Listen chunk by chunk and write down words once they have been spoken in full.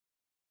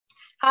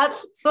At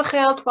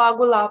Sachel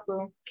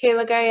Twagulapu,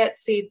 Kalagayat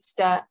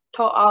Seedsta,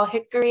 To All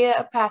Hickory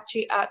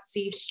Apache at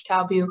Sea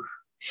Tabu.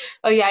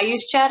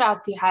 Oyayushchat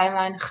at the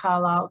Highline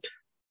Chalout.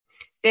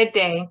 Good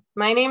day.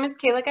 My name is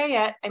Kayla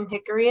Gayette. I'm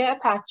Hickory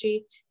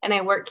Apache, and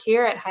I work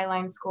here at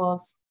Highline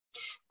Schools.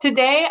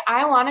 Today,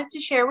 I wanted to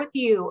share with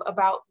you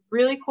about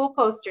really cool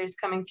posters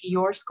coming to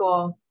your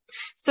school.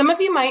 Some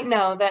of you might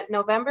know that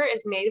November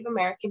is Native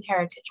American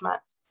Heritage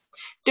Month.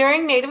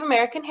 During Native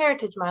American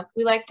Heritage Month,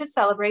 we like to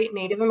celebrate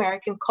Native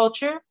American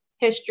culture,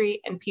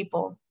 history, and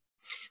people.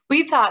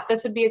 We thought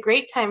this would be a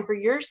great time for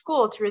your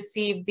school to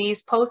receive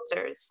these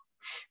posters,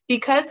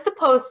 because the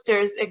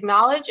posters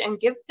acknowledge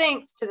and give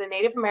thanks to the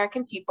Native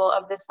American people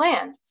of this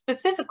land,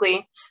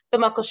 specifically the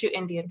Muckleshoot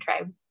Indian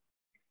tribe.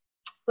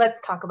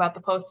 Let's talk about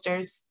the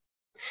posters.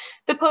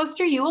 The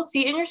poster you will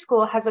see in your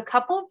school has a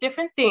couple of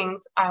different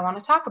things I want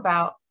to talk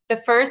about.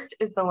 The first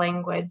is the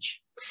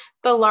language.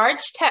 The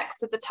large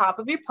text at the top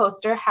of your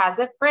poster has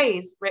a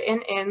phrase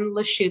written in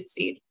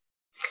Lushootseed.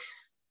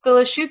 The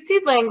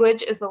Lushootseed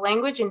language is the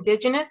language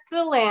indigenous to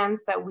the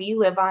lands that we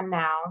live on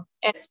now.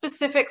 A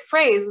specific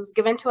phrase was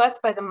given to us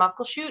by the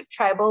Muckleshoot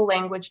Tribal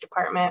Language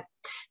Department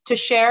to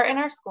share in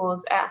our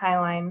schools at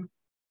Highline.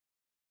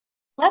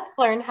 Let's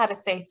learn how to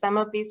say some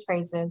of these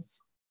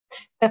phrases.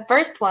 The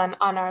first one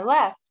on our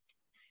left,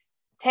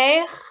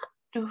 Teich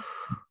du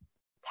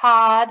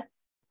tad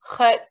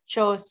chet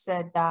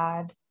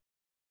josedad.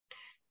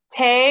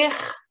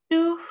 Teich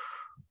du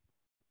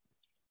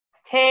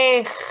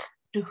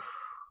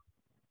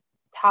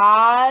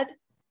tad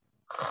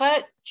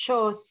chet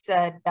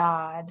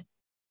josedad.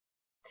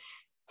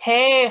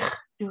 Teich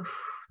du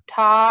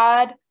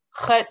tad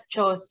chet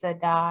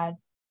josedad.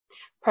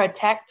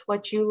 Protect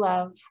what you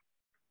love.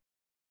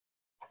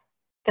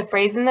 The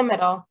phrase in the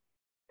middle,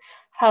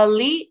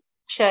 Hali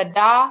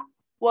chada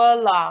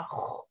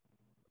walach.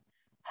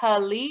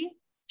 Hali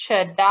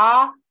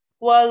chada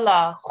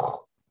walach.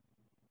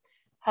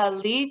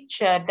 Hali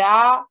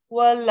chada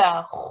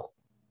walach.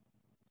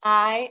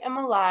 I am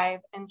alive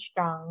and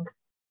strong.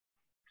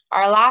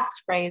 Our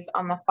last phrase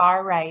on the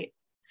far right,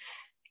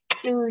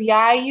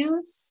 Luyayu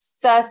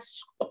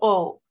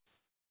sasko.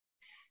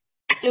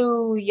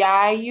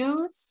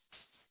 Luyayu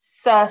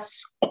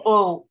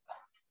sasko.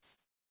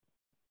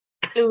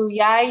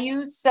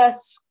 Luyayu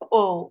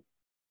sasko.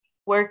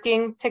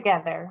 Working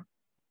together.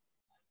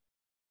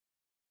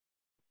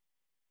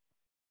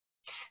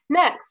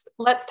 Next,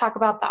 let's talk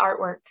about the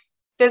artwork.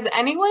 Does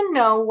anyone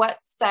know what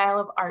style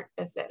of art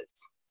this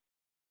is?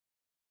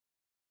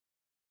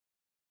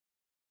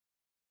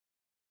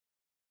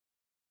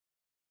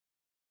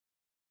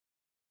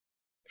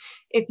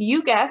 If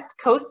you guessed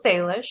Coast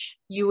Salish,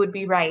 you would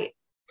be right.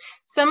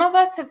 Some of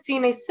us have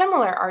seen a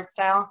similar art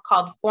style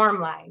called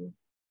formline.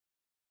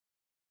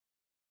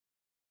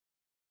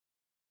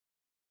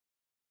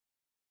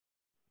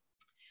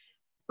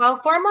 While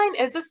formline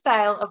is a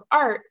style of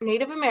art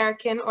Native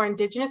American or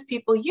Indigenous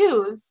people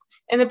use,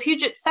 in the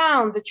Puget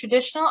Sound, the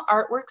traditional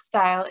artwork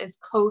style is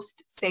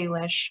Coast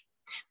Salish.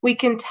 We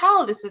can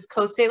tell this is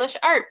Coast Salish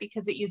art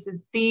because it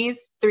uses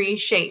these three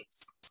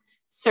shapes: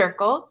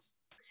 circles,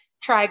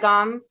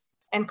 trigons,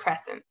 and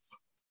crescents.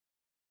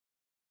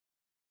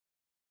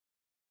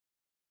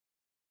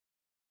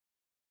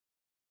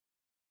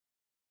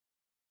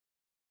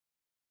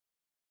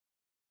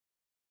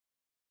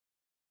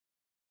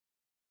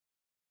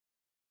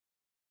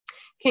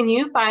 Can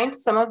you find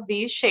some of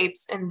these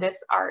shapes in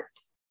this art?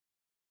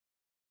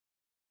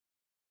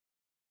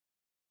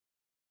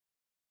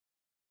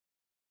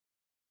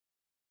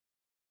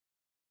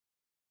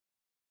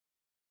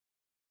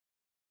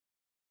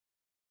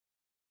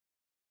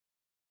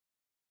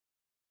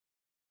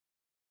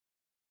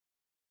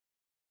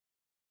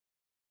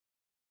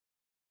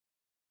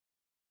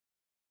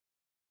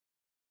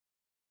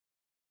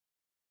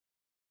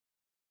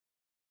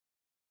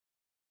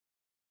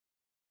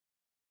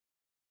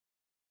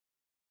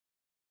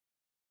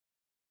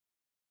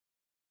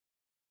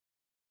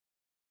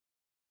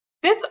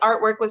 This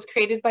artwork was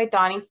created by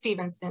Donnie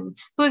Stevenson,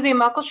 who is a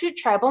Muckleshoot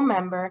Tribal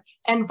member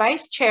and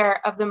vice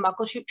chair of the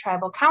Muckleshoot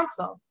Tribal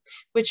Council,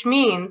 which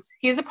means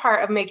he is a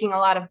part of making a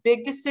lot of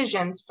big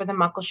decisions for the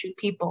Muckleshoot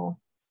people.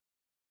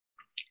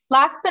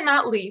 Last but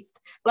not least,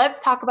 let's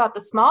talk about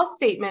the small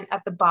statement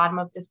at the bottom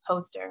of this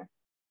poster.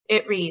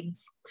 It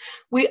reads,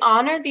 "We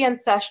honor the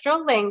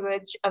ancestral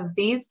language of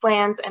these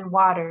lands and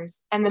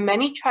waters and the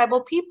many tribal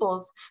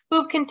peoples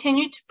who have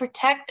continued to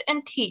protect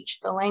and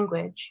teach the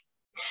language.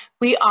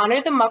 We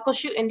honor the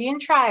Muckleshoot Indian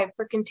tribe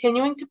for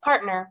continuing to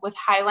partner with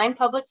Highline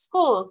Public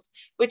Schools,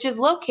 which is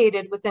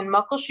located within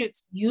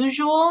Muckleshoot's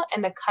usual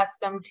and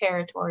accustomed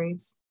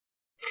territories."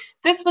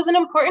 This was an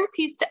important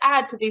piece to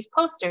add to these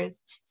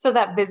posters so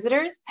that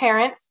visitors,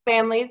 parents,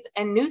 families,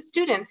 and new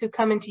students who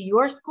come into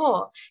your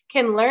school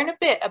can learn a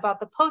bit about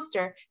the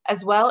poster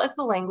as well as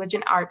the language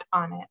and art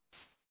on it.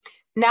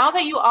 Now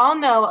that you all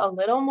know a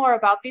little more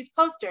about these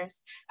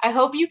posters, I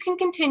hope you can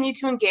continue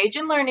to engage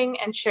in learning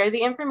and share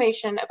the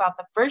information about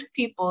the first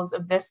peoples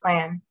of this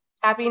land.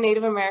 Happy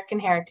Native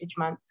American Heritage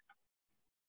Month.